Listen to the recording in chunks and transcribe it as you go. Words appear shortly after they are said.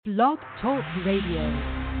Blog Talk Radio.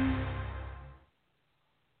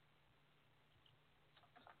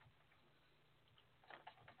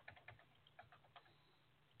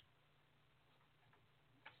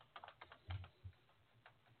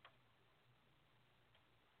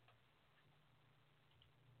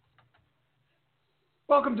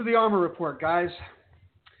 Welcome to the ARMOR Report, guys.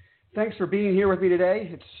 Thanks for being here with me today.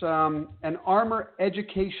 It's an ARMOR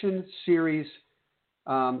Education Series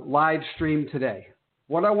live stream today.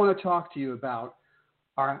 What I want to talk to you about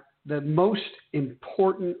are the most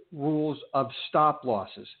important rules of stop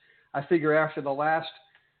losses. I figure after the last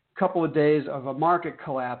couple of days of a market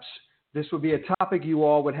collapse, this would be a topic you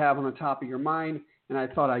all would have on the top of your mind, and I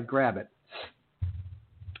thought I'd grab it.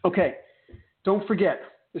 Okay, don't forget,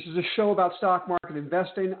 this is a show about stock market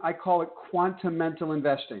investing. I call it quantum mental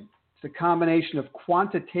investing. It's a combination of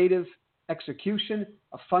quantitative execution,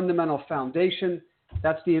 a fundamental foundation.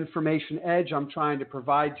 That's the information edge I'm trying to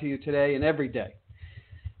provide to you today and every day.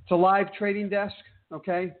 It's a live trading desk,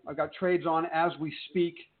 okay? I've got trades on as we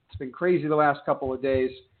speak. It's been crazy the last couple of days.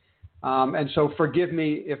 And so forgive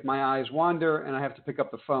me if my eyes wander and I have to pick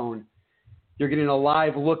up the phone. You're getting a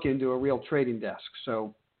live look into a real trading desk,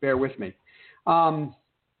 so bear with me. The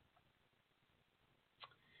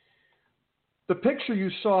picture you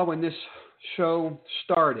saw when this show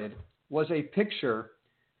started was a picture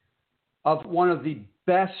of one of the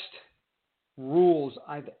best rules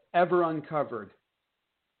I've ever uncovered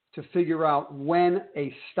to figure out when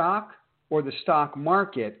a stock or the stock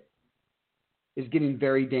market is getting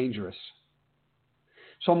very dangerous.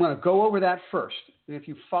 So I'm going to go over that first. And if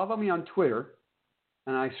you follow me on Twitter,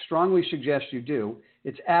 and I strongly suggest you do,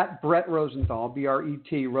 it's at Brett Rosenthal,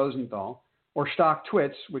 B-R-E-T Rosenthal, or Stock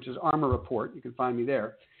Twits, which is ARMOR Report. You can find me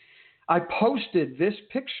there. I posted this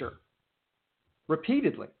picture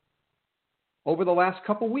repeatedly over the last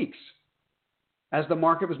couple weeks as the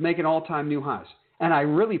market was making all-time new highs. And I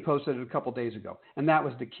really posted it a couple days ago, and that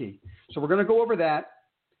was the key. So we're going to go over that,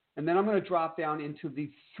 and then I'm going to drop down into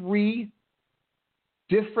the 3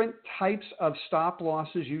 different types of stop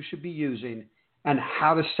losses you should be using and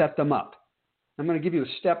how to set them up. I'm going to give you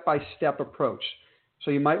a step-by-step approach.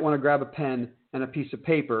 So you might want to grab a pen and a piece of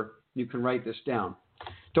paper. You can write this down.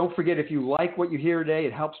 Don't forget, if you like what you hear today,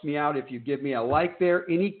 it helps me out if you give me a like there.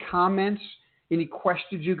 Any comments, any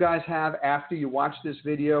questions you guys have after you watch this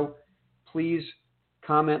video, please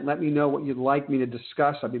comment. Let me know what you'd like me to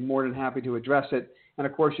discuss. I'd be more than happy to address it. And,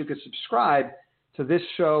 of course, you can subscribe to this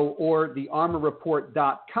show or the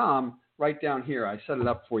armorreport.com right down here. I set it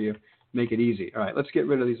up for you. Make it easy. All right, let's get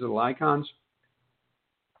rid of these little icons.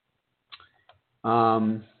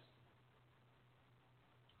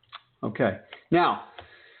 Okay. Now,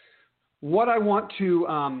 what I want to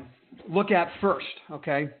look at first,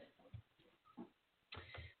 okay,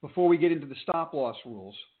 before we get into the stop loss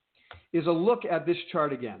rules, is a look at this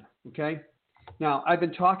chart again, okay? Now, I've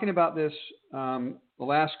been talking about this the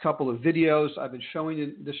last couple of videos. I've been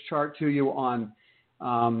showing this chart to you on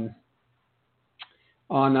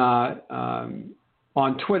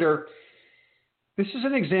Twitter. This is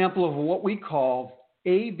an example of what we call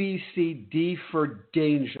ABCD for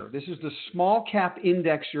danger. This is the small cap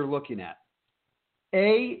index you're looking at.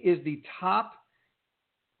 A is the top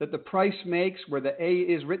that the price makes where the A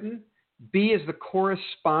is written. B is the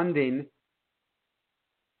corresponding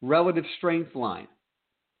relative strength line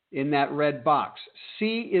in that red box.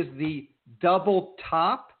 C is the double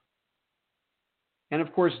top. And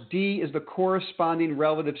of course, D is the corresponding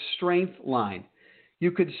relative strength line.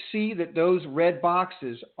 You could see that those red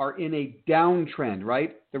boxes are in a downtrend,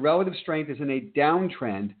 right? The relative strength is in a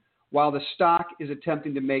downtrend while the stock is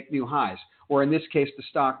attempting to make new highs. Or in this case, the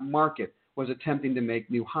stock market was attempting to make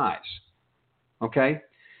new highs. Okay?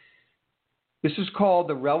 This is called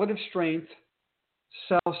the relative strength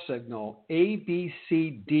sell signal,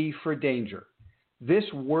 ABCD for danger. This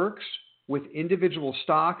works with individual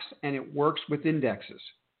stocks and it works with indexes.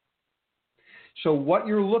 So what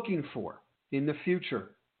you're looking for in the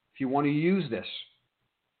future, if you want to use this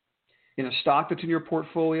in a stock that's in your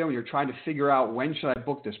portfolio and you're trying to figure out when should I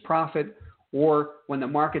book this profit, or when the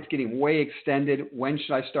market's getting way extended, when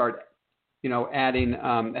should I start, adding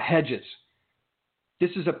hedges.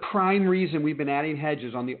 This is a prime reason we've been adding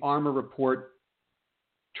hedges on the ARMOR Report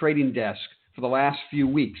trading desk for the last few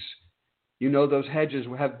weeks. You know those hedges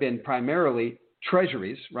have been primarily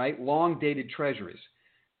treasuries, right? Long-dated treasuries.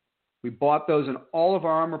 We bought those in all of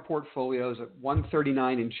our ARMOR portfolios at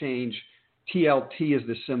 139 and change. TLT is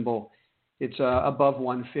the symbol. It's above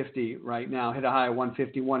 150 right now. Hit a high of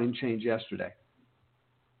 151 and change yesterday.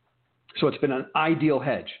 So it's been an ideal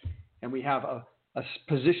hedge. And we have a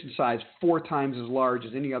position size 4 times as large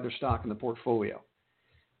as any other stock in the portfolio.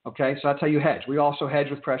 Okay, so that's how you hedge. We also hedge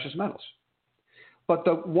with precious metals.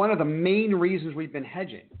 But one of the main reasons we've been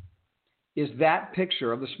hedging is that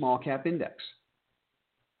picture of the small cap index.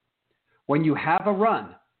 When you have a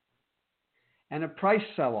run and a price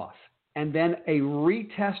sell-off and then a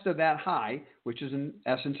retest of that high, which is in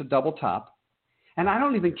essence a double top, and I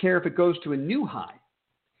don't even care if it goes to a new high.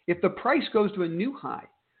 If the price goes to a new high,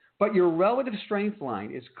 but your relative strength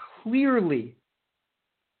line is clearly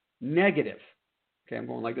negative, okay, I'm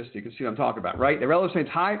going like this so you can see what I'm talking about, right? The relative strength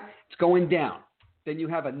is high, it's going down. Then you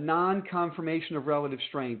have a non-confirmation of relative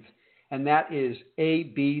strength, and that is A,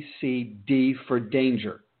 B, C, D for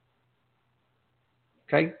danger.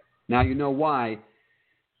 Okay? Now you know why.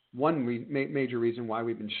 One major reason why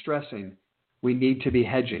we've been stressing we need to be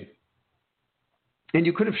hedging. And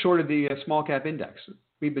you could have shorted the small cap index.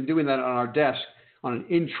 We've been doing that on our desk on an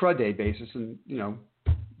intraday basis and,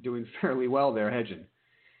 doing fairly well there hedging.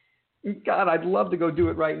 God, I'd love to go do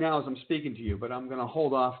it right now as I'm speaking to you, but I'm going to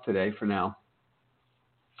hold off today for now.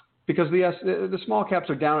 Because the small caps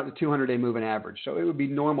are down at the 200-day moving average. So it would be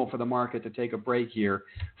normal for the market to take a break here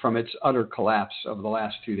from its utter collapse over the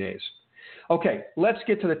last 2 days. Okay, let's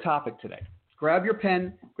get to the topic today. Grab your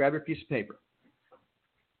pen, grab your piece of paper.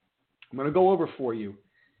 I'm going to go over for you.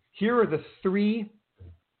 Here are the 3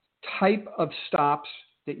 type of stops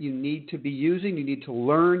that you need to be using. You need to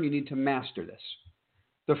learn. You need to master this.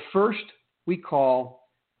 The first we call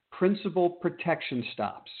principal protection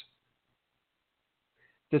stops.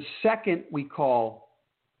 The second we call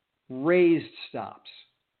raised stops.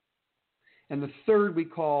 And the third we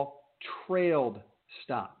call trailed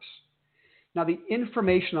stops. Now, the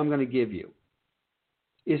information I'm going to give you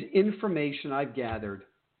is information I've gathered,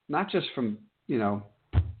 not just from,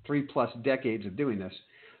 3+ decades of doing this,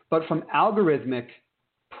 but from algorithmic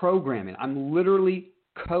programming. I'm literally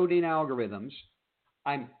coding algorithms.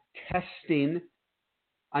 I'm testing.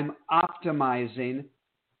 I'm optimizing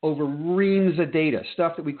over reams of data,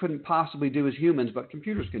 stuff that we couldn't possibly do as humans, but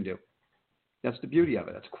computers can do. That's the beauty of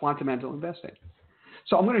it. That's quantum mental investing.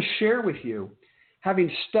 So I'm going to share with you,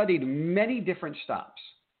 having studied many different stops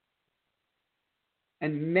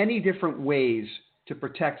and many different ways to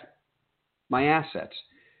protect my assets,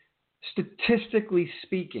 statistically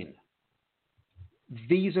speaking,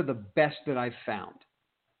 these are the best that I've found.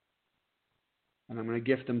 And I'm going to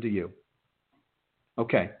gift them to you.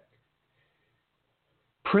 Okay.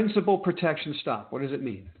 Principal protection stop. What does it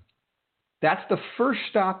mean? That's the first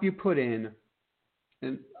stop you put in.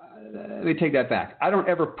 And let me take that back. I don't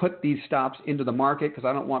ever put these stops into the market because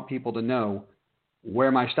I don't want people to know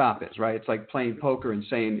where my stop is, right? It's like playing poker and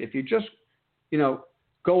saying, if you just,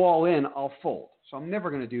 go all in, I'll fold. So I'm never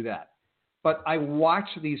going to do that. But I watch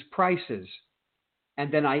these prices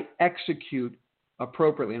and then I execute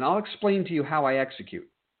appropriately. And I'll explain to you how I execute.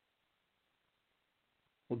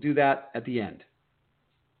 We'll do that at the end.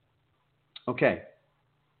 Okay.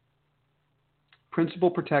 Principal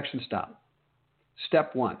protection stop.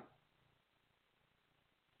 Step 1.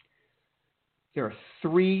 There are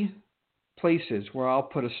 3 places where I'll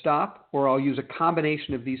put a stop or I'll use a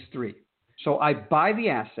combination of these 3. So I buy the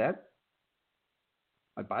asset,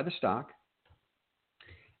 I buy the stock,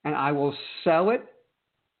 and I will sell it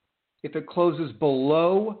if it closes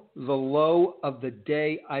below the low of the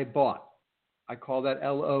day I bought. I call that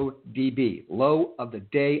LODB, low of the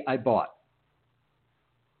day I bought.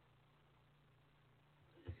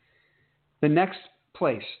 The next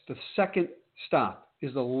place, the second stop,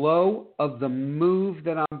 is the low of the move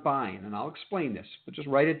that I'm buying. And I'll explain this, but just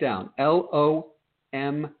write it down.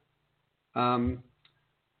 LOMB,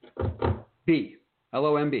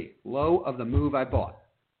 LOMB, low of the move I bought.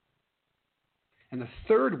 And the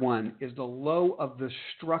third one is the low of the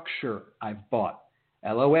structure I've bought,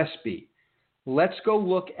 LOSB. Let's go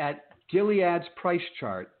look at Gilead's price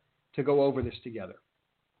chart to go over this together.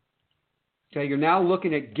 Okay, you're now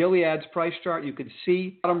looking at Gilead's price chart. You can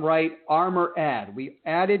see bottom right, Armor add. We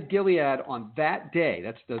added Gilead on that day.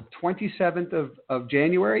 That's the 27th of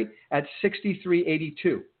January at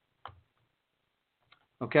 63.82.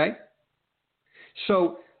 Okay?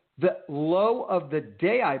 So the low of the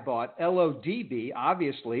day I bought, LODB,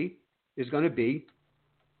 obviously, is going to be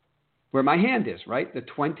where my hand is, right? The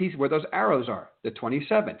 20s, where those arrows are, the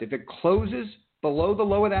 27th. If it closes below the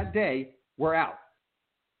low of that day, we're out.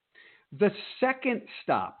 The second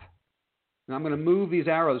stop, and I'm going to move these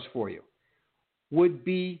arrows for you, would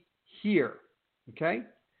be here, okay?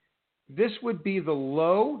 This would be the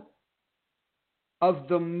low of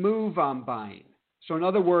the move I'm buying. So in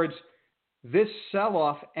other words, this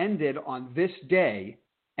sell-off ended on this day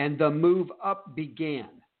and the move up began.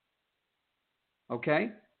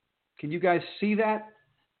 Okay? Can you guys see that?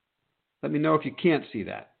 Let me know if you can't see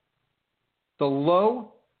that. The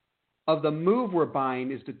low of the move we're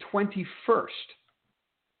buying is the 21st.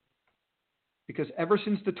 Because ever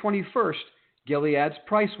since the 21st, Gilead's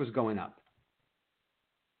price was going up.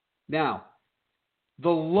 Now, the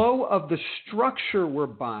low of the structure we're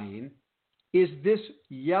buying is this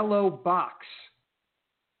yellow box.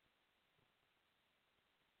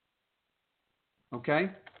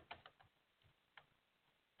 Okay?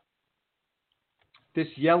 This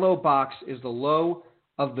yellow box is the low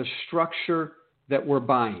of the structure that we're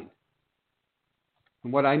buying.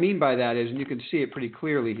 And what I mean by that is, and you can see it pretty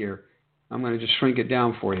clearly here, I'm going to just shrink it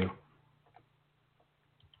down for you.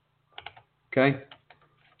 Okay?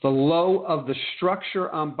 The low of the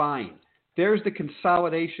structure I'm buying. There's the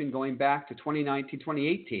consolidation going back to 2019,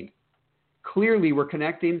 2018. Clearly, we're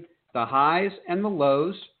connecting the highs and the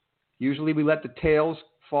lows. Usually, we let the tails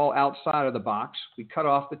fall outside of the box. We cut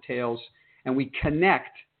off the tails, and we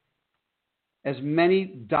connect as many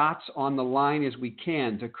dots on the line as we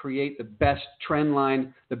can to create the best trend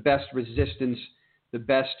line, the best resistance, the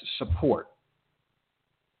best support.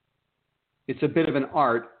 It's a bit of an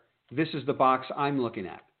art. This is the box I'm looking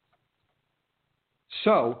at.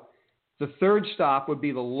 So the third stop would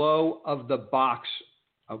be the low of the box,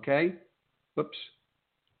 okay? Whoops.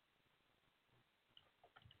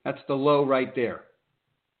 That's the low right there.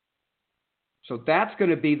 So that's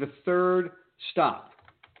going to be the third stop.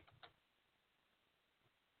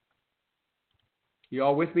 You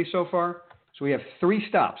all with me so far? So we have three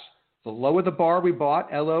stops. The low of the bar we bought,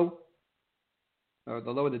 LO, or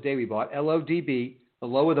the low of the day we bought, LODB. The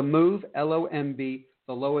low of the move, LOMB.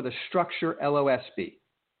 The low of the structure, LOSB.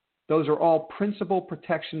 Those are all principal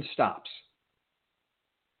protection stops.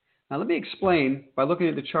 Now let me explain, by looking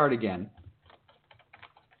at the chart again,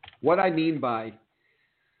 what I mean by,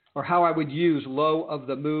 or how I would use low of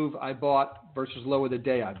the move I bought versus low of the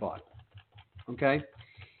day I bought. Okay?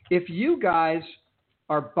 If you guys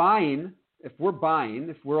are buying, if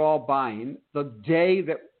we're all buying the day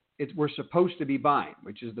that we're supposed to be buying,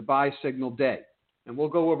 which is the buy signal day. And we'll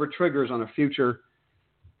go over triggers on a future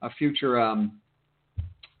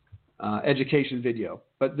education video.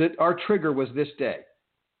 But our trigger was this day.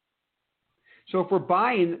 So if we're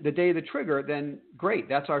buying the day of the trigger, then great,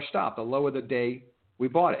 that's our stop, the low of the day we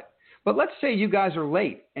bought it. But let's say you guys are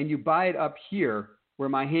late and you buy it up here where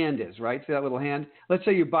my hand is, right? See that little hand? Let's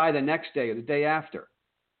say you buy the next day or the day after.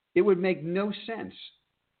 It would make no sense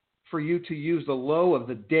for you to use the low of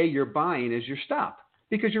the day you're buying as your stop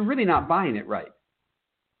because you're really not buying it right.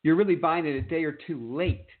 You're really buying it a day or two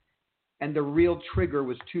late, and the real trigger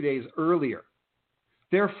was 2 days earlier.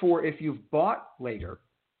 Therefore, if you've bought later,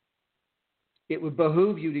 it would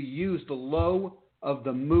behoove you to use the low of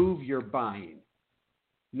the move you're buying,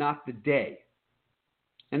 not the day.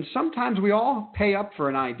 And sometimes we all pay up for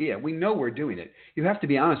an idea. We know we're doing it. You have to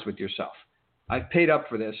be honest with yourself. I've paid up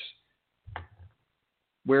for this.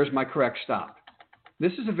 Where's my correct stop?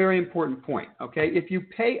 This is a very important point, okay? If you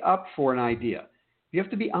pay up for an idea, you have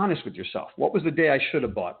to be honest with yourself. What was the day I should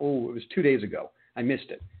have bought? Oh, it was 2 days ago. I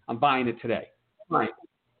missed it. I'm buying it today. Fine.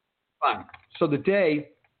 So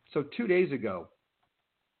 2 days ago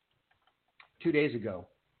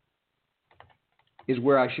is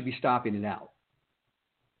where I should be stopping it out.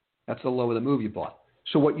 That's the low of the move you bought.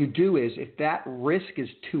 So what you do is, if that risk is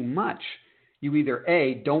too much, you either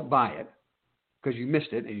A, don't buy it because you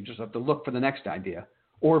missed it and you just have to look for the next idea,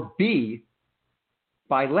 or B,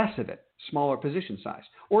 buy less of it, smaller position size,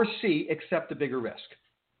 or C, accept a bigger risk.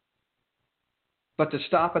 But to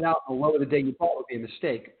stop it out on the low of the day you bought would be a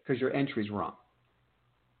mistake because your entry's wrong.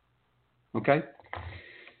 Okay?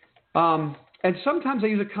 And sometimes I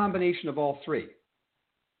use a combination of all three.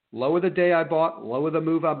 Low of the day I bought, low of the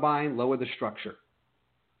move I'm buying, low of the structure.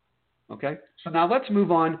 Okay? So now let's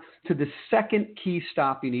move on to the second key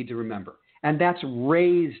stop you need to remember, and that's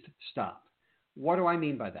raised stop. What do I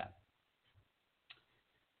mean by that?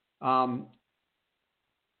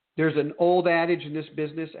 There's an old adage in this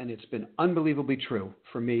business, and it's been unbelievably true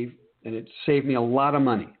for me, and it saved me a lot of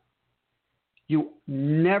money. You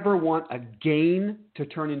never want a gain to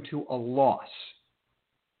turn into a loss.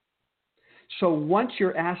 So once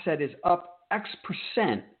your asset is up X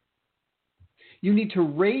percent, you need to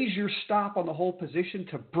raise your stop on the whole position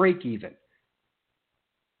to break even.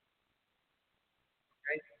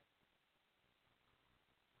 Okay?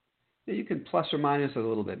 Now you can plus or minus a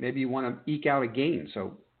little bit. Maybe you want to eke out a gain,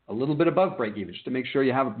 so a little bit above break even, just to make sure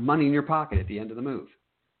you have money in your pocket at the end of the move.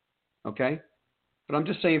 Okay? But I'm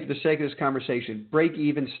just saying, for the sake of this conversation, break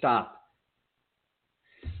even stop.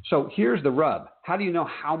 So here's the rub. How do you know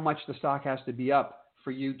how much the stock has to be up for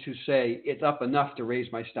you to say it's up enough to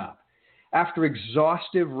raise my stop? After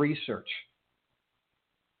exhaustive research,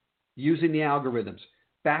 using the algorithms,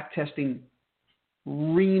 back testing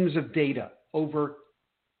reams of data over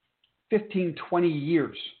 15, 20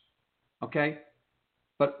 years, okay?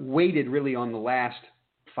 But weighted really on the last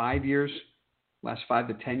 5 years, last 5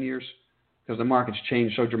 to 10 years, because the market's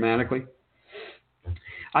changed so dramatically.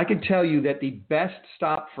 I can tell you that the best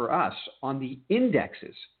stop for us on the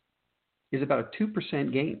indexes is about a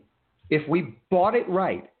 2% gain. If we bought it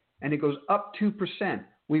right and it goes up 2%,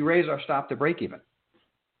 we raise our stop to break even.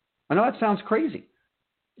 I know that sounds crazy.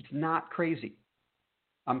 It's not crazy.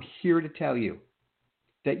 I'm here to tell you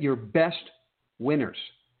that your best winners,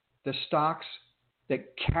 the stocks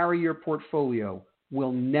that carry your portfolio,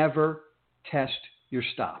 will never test your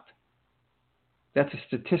stop. That's a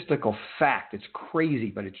statistical fact. It's crazy,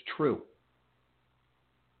 but it's true.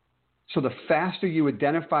 So the faster you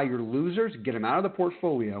identify your losers, get them out of the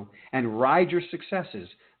portfolio, and ride your successes,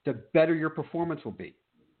 the better your performance will be.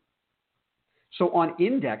 So on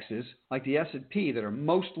indexes like the S&P that are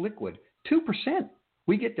most liquid, 2%.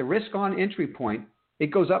 We get the risk on entry point. It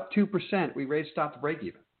goes up 2%. We raise stop to break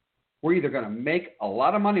even. We're either going to make a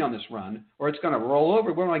lot of money on this run or it's going to roll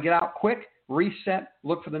over. We're going to get out quick, reset,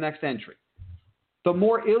 look for the next entry. The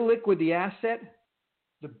more illiquid the asset,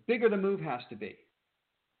 the bigger the move has to be.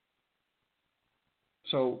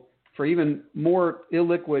 So for even more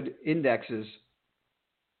illiquid indexes,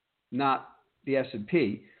 not the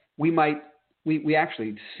S&P, we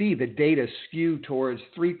actually see the data skew towards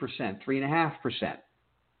 3%, 3.5%.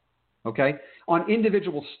 Okay? On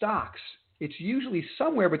individual stocks, it's usually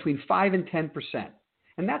somewhere between 5 and 10%.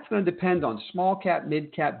 And that's going to depend on small cap,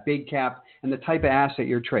 mid cap, big cap, and the type of asset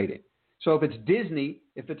you're trading. So if it's Disney,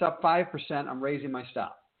 if it's up 5%, I'm raising my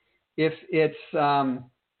stop. If it's,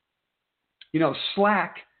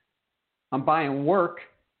 Slack, I'm buying work,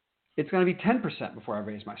 it's going to be 10% before I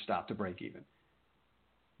raise my stop to break even.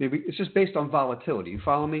 Maybe it's just based on volatility. You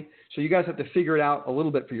follow me? So you guys have to figure it out a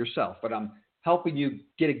little bit for yourself, but I'm helping you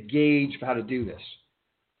get a gauge of how to do this.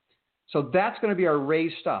 So that's going to be our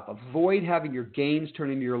raise stop. Avoid having your gains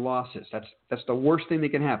turn into your losses. That's the worst thing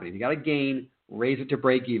that can happen. If you got a gain, raise it to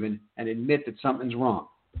break even and admit that something's wrong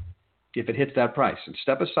if it hits that price, and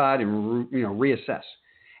step aside and reassess.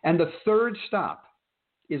 And the third stop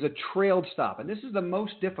is a trailed stop, and this is the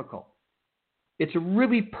most difficult. It's a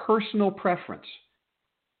really personal preference.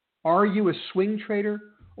 Are you a swing trader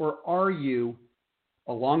or are you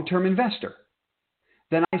a long-term investor?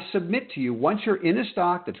 Then I submit to you, once you're in a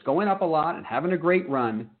stock that's going up a lot and having a great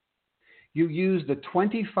run, you use the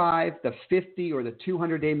 25, the 50, or the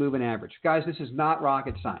 200-day moving average. Guys, this is not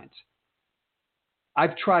rocket science.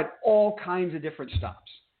 I've tried all kinds of different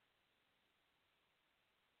stops.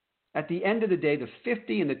 At the end of the day, the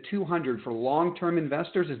 50 and the 200 for long-term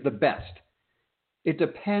investors is the best. It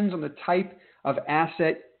depends on the type of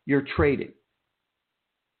asset you're trading.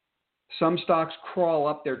 Some stocks crawl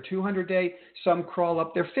up their 200-day, some crawl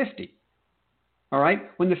up their 50. All right?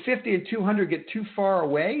 When the 50 and 200 get too far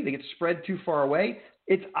away, they get spread too far away,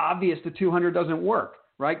 it's obvious the 200 doesn't work,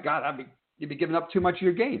 right? God, you'd be giving up too much of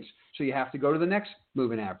your gains. So you have to go to the next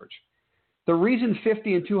moving average. The reason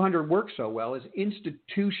 50 and 200 work so well is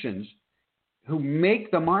institutions who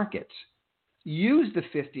make the markets use the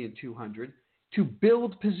 50 and 200 to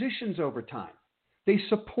build positions over time. They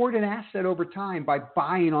support an asset over time by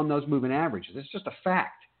buying on those moving averages. It's just a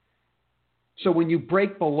fact. So when you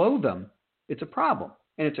break below them, it's a problem.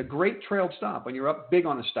 And it's a great trailed stop when you're up big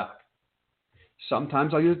on a stock.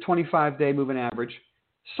 Sometimes I'll use a 25-day moving average.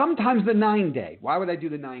 Sometimes the 9-day. Why would I do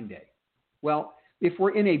the 9-day? Well, if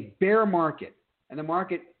we're in a bear market and the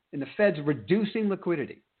market and the Fed's reducing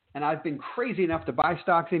liquidity, and I've been crazy enough to buy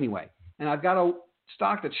stocks anyway, and I've got a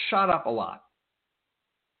stock that's shot up a lot,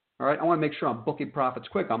 all right, I want to make sure I'm booking profits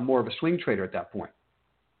quick. I'm more of a swing trader at that point.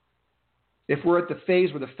 If we're at the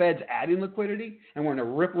phase where the Fed's adding liquidity and we're in a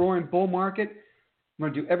rip-roaring bull market, I'm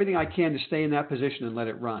going to do everything I can to stay in that position and let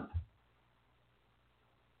it run.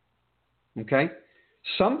 Okay?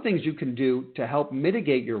 Some things you can do to help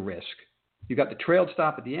mitigate your risk. You've got the trailed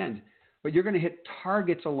stop at the end, but you're going to hit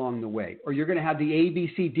targets along the way, or you're going to have the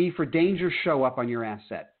ABCD for danger show up on your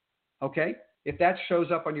asset. Okay? If that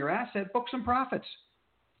shows up on your asset, book some profits.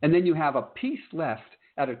 And then you have a piece left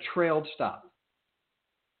at a trailed stop.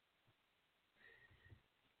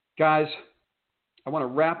 Guys, I want to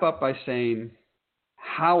wrap up by saying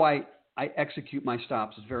how I execute my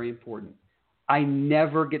stops is very important. I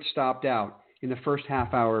never get stopped out in the first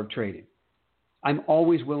half hour of trading. I'm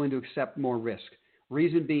always willing to accept more risk.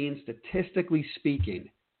 Reason being, statistically speaking,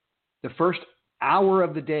 the first hour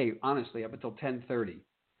of the day, honestly, up until 10:30,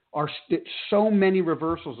 so many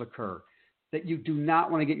reversals occur that you do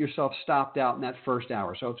not want to get yourself stopped out in that first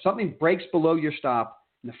hour. So if something breaks below your stop,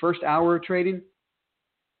 In the first hour of trading,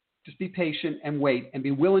 just be patient and wait and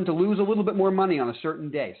be willing to lose a little bit more money on a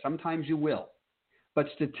certain day. Sometimes you will. But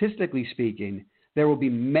statistically speaking, there will be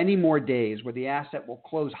many more days where the asset will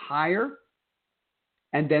close higher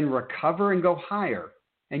and then recover and go higher,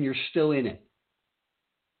 and you're still in it.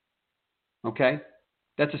 Okay?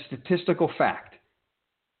 That's a statistical fact.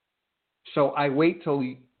 So I wait till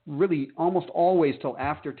really almost always till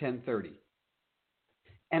after 10:30.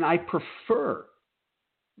 And I prefer,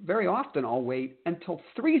 very often I'll wait until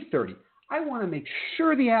 3:30. I want to make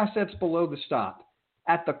sure the asset's below the stop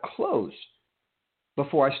at the close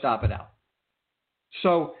before I stop it out.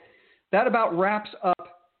 So that about wraps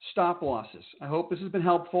up stop losses. I hope this has been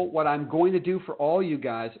helpful. What I'm going to do for all you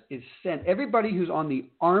guys is send everybody who's on the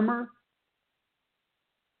ARMOR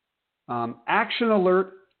Action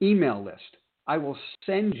Alert email list. I will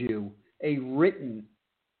send you a written,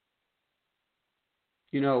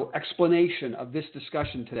 explanation of this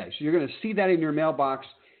discussion today. So you're going to see that in your mailbox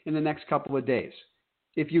in the next couple of days.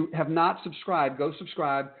 If you have not subscribed, go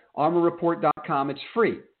subscribe, armorreport.com. It's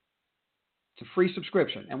free. It's a free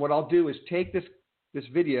subscription. And what I'll do is take this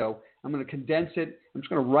video, I'm going to condense it. I'm just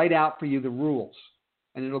going to write out for you the rules.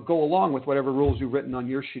 And it'll go along with whatever rules you've written on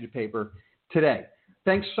your sheet of paper today.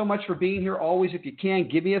 Thanks so much for being here. Always, if you can,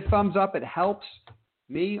 give me a thumbs up. It helps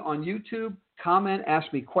me on YouTube. Comment,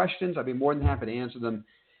 ask me questions. I'd be more than happy to answer them.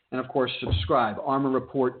 And, of course, subscribe.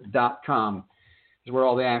 armorreport.com is where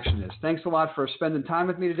all the action is. Thanks a lot for spending time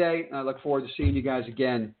with me today, and I look forward to seeing you guys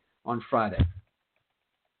again on Friday.